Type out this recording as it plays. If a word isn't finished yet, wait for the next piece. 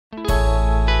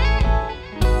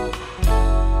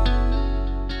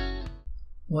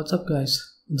What's up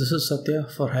guys, this is Satya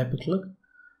for Hyperclick.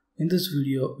 In this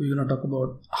video we're going to talk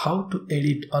about how to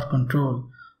edit or control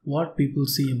what people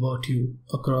see about you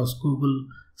across Google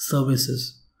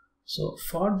services. So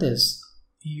for this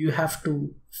you have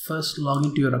to first log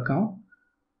into your account,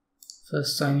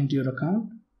 sign into your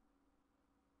account,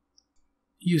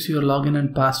 use your login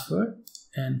and password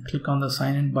and click on the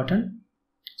sign in button.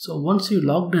 So once you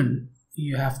logged in,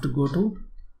 you have to go to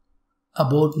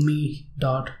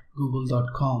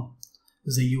aboutme.google.com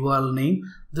is the URL name.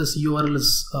 This URL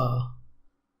is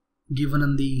given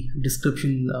in the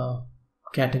description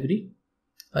category.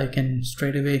 I can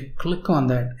straight away click on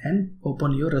that and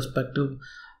open your respective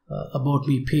about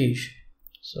me page.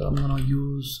 So I'm gonna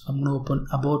open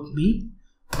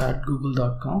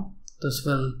aboutme.google.com. This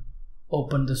will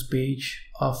open this page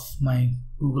of my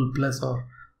Google Plus or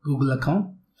Google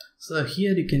account. So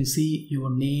here you can see your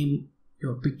name,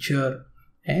 your picture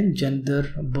and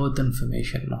gender, birth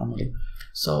information normally.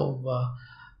 So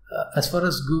as far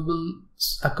as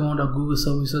Google's account or Google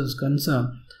services is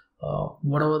concerned,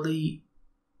 whatever the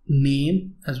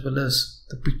name as well as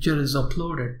the picture is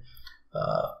uploaded,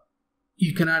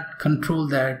 you cannot control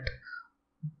that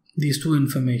these two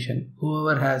information.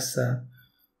 Whoever has a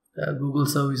Google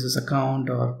services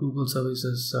account or Google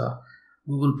services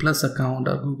Google Plus account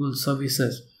or Google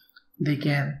services, they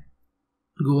can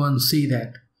go and see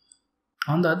that.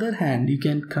 On the other hand, you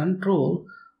can control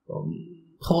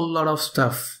whole lot of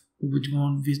stuff which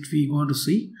we going to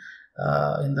see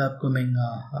in the upcoming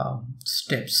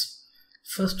steps.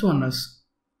 First one is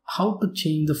how to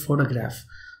change the photograph.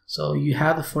 So you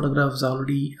have the photographs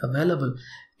already available.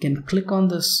 You can click on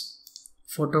this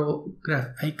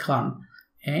photograph icon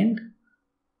and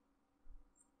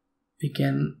we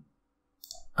can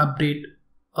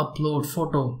upload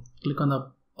photo. Click on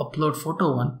the upload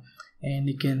photo one and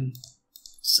you can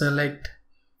select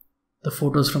the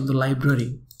photos from the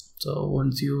library. So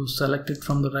once you select it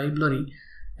from the library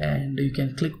and you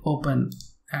can click open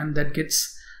and that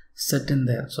gets set in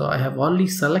there. So I have already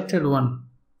selected one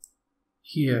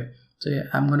here. So yeah,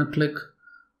 I'm going to click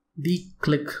the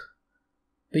click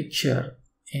picture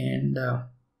and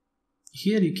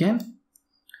here you can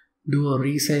do a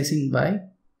resizing by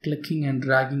clicking and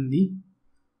dragging the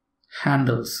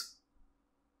handles.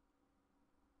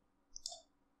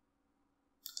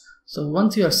 So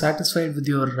once you are satisfied with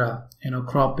your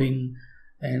cropping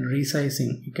and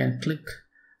resizing, you can click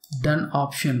done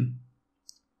option,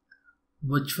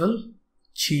 which will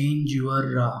change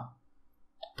your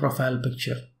profile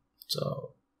picture.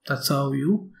 So that's how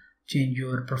you change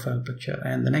your profile picture.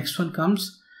 And the next one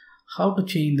comes how to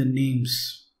change the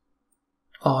names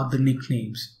or the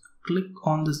nicknames. Click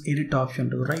on this edit option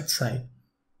to the right side.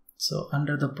 So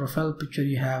under the profile picture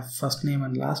you have first name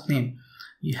and last name.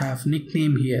 You have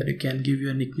nickname here. You can give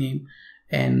your nickname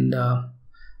and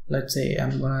let's say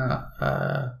I'm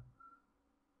gonna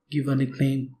give a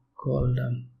nickname called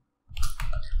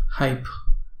Hype,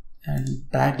 and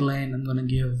tagline I'm gonna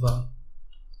give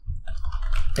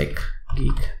Tech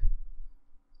Geek.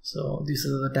 So this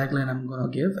is the tagline I'm gonna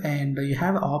give, and you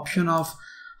have an option of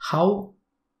how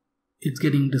it's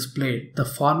getting displayed, the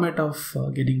format of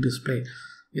getting displayed.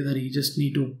 Either you just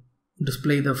need to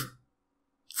display the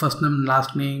first name and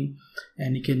last name,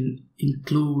 and you can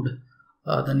include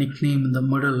the nickname in the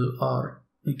middle, or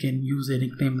you can use a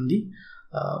nickname in the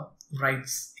right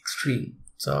extreme.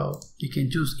 So you can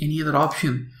choose any other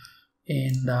option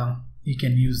and you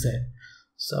can use that.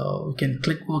 So you can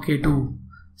click OK to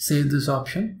save this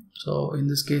option. So in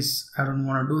this case I don't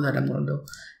want to do that. I'm going to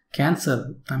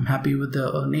cancel. I'm happy with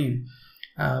the name.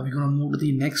 We're going to move to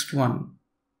the next one.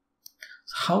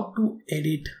 So how to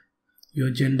edit your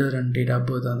gender and date of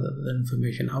birth and the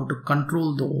information, how to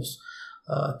control those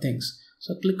things.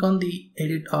 So click on the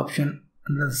edit option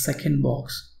under the second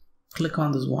box, click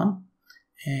on this one,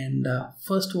 and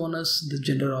first one is the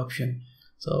gender option.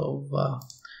 So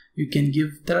you can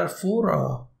give, there are 4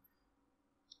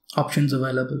 options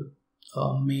available,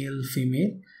 male,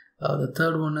 female. The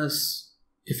third one is,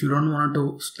 if you don't want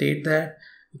to state that,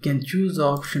 you can choose the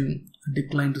option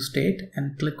decline to state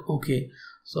and click OK.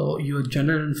 So your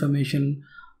gender information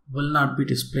will not be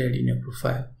displayed in your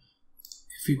profile.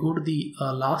 If you go to the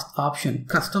last option,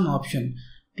 custom option,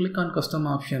 click on custom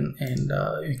option and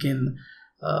you can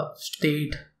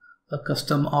state a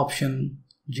custom option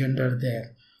gender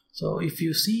there. So if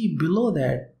you see below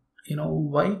that,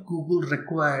 why Google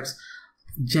requires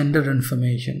gender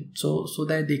information, so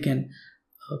that they can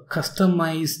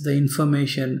customize the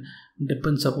information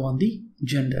depends upon the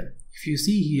gender. If you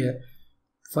see here,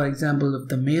 for example, if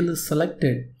the male is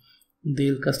selected,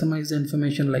 they'll customize the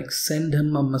information like send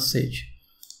him a message,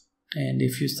 And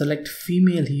if you select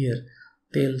female here,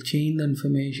 they'll change the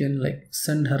information like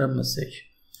send her a message.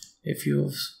 If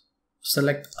you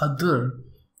select other,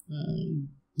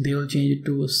 they will change it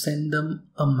to send them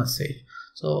a message.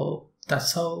 So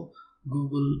that's how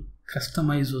Google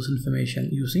customize those information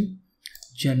using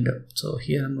gender. So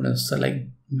here I'm going to select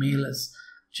male as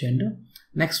gender.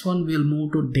 Next one, we'll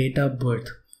move to date of birth.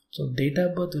 So date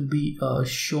of birth will be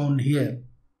shown here.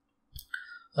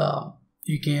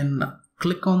 You can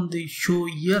click on the show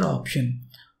year option,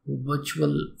 which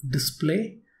will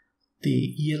display the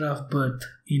year of birth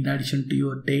in addition to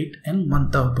your date and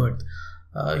month of birth.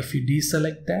 If you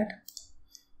deselect that,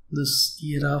 this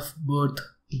year of birth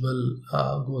will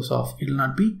goes off. It will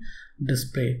not be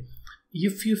displayed.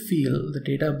 If you feel the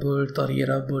date of birth or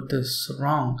year of birth is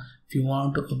wrong, if you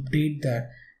want to update that,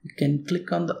 you can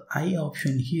click on the I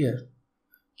option here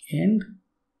and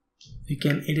you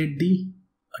can edit the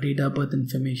date of birth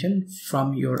information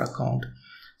from your account.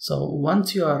 So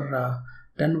once you are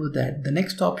done with that, the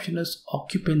next option is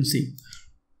occupancy.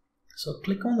 So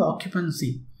click on the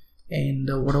occupancy, and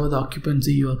whatever the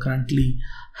occupancy you are currently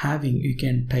having, you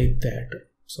can type that.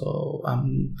 So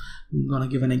I'm gonna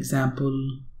give an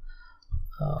example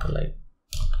like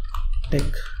tech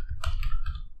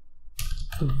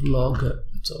vlogger.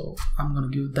 So I'm gonna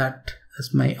give that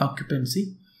as my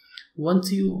occupancy.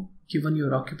 Once you given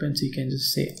your occupancy, you can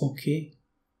just say OK.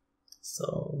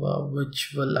 So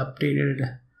which will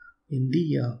updated in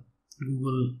the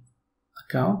Google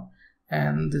account,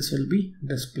 and this will be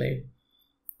displayed.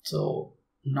 So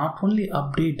not only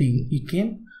updating, you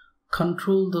can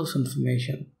control those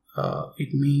information. It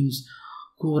means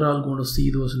who are all going to see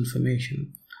those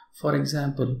information. For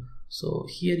example, so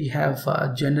here you have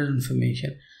gender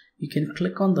information. You can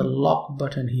click on the lock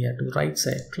button here to right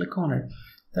side, click on it.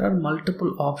 There are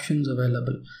multiple options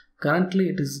available. Currently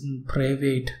it is in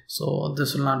private, so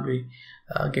this will not be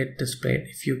get displayed.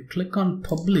 If you click on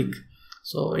public,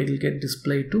 so it will get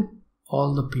displayed to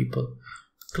all the people.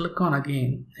 Click on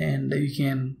again, and you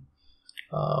can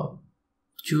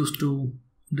choose to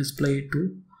display it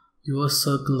to your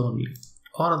circle only,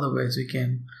 or otherwise you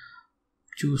can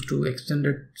choose to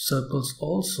extended circles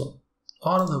also,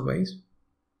 or otherwise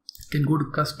you can go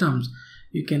to customs.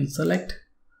 You can select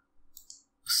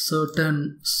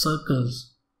certain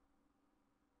circles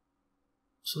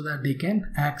so that they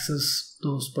can access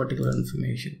those particular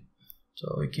information.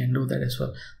 So we can do that as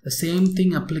well. The same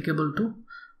thing applicable to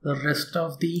the rest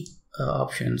of the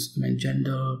options. I mean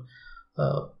gender,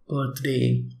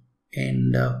 birthday,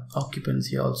 and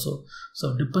occupancy also.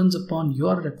 So it depends upon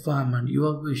your requirement,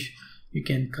 your wish. You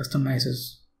can customize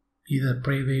as either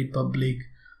private, public,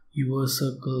 your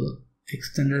circle,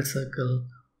 extended circle,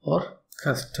 or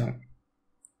custom.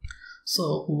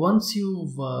 So once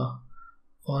you've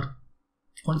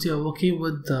once you are okay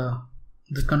with the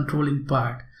controlling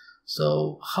part,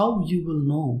 so how you will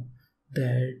know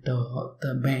that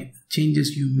the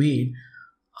changes you made,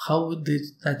 how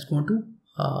that's going to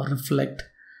reflect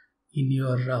in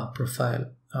your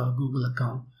profile Google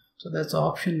account. So that's the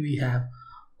option we have.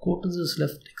 Go to this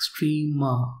left extreme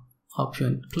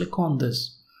option, click on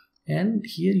this, and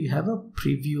here you have a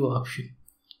preview option.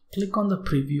 Click on the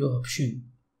preview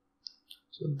option.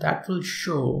 So that will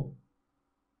show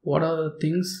what are the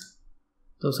things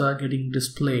those are getting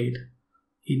displayed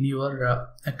in your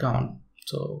account.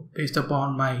 So based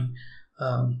upon my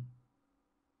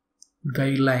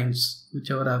guidelines,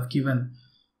 whichever I've given,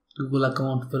 Google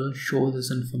account will show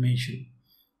this information.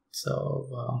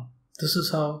 So this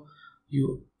is how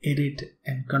you edit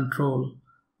and control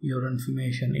your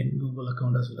information in Google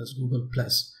account as well as Google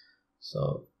Plus.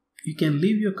 So you can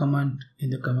leave your comment in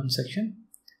the comment section,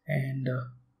 and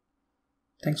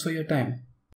thanks for your time.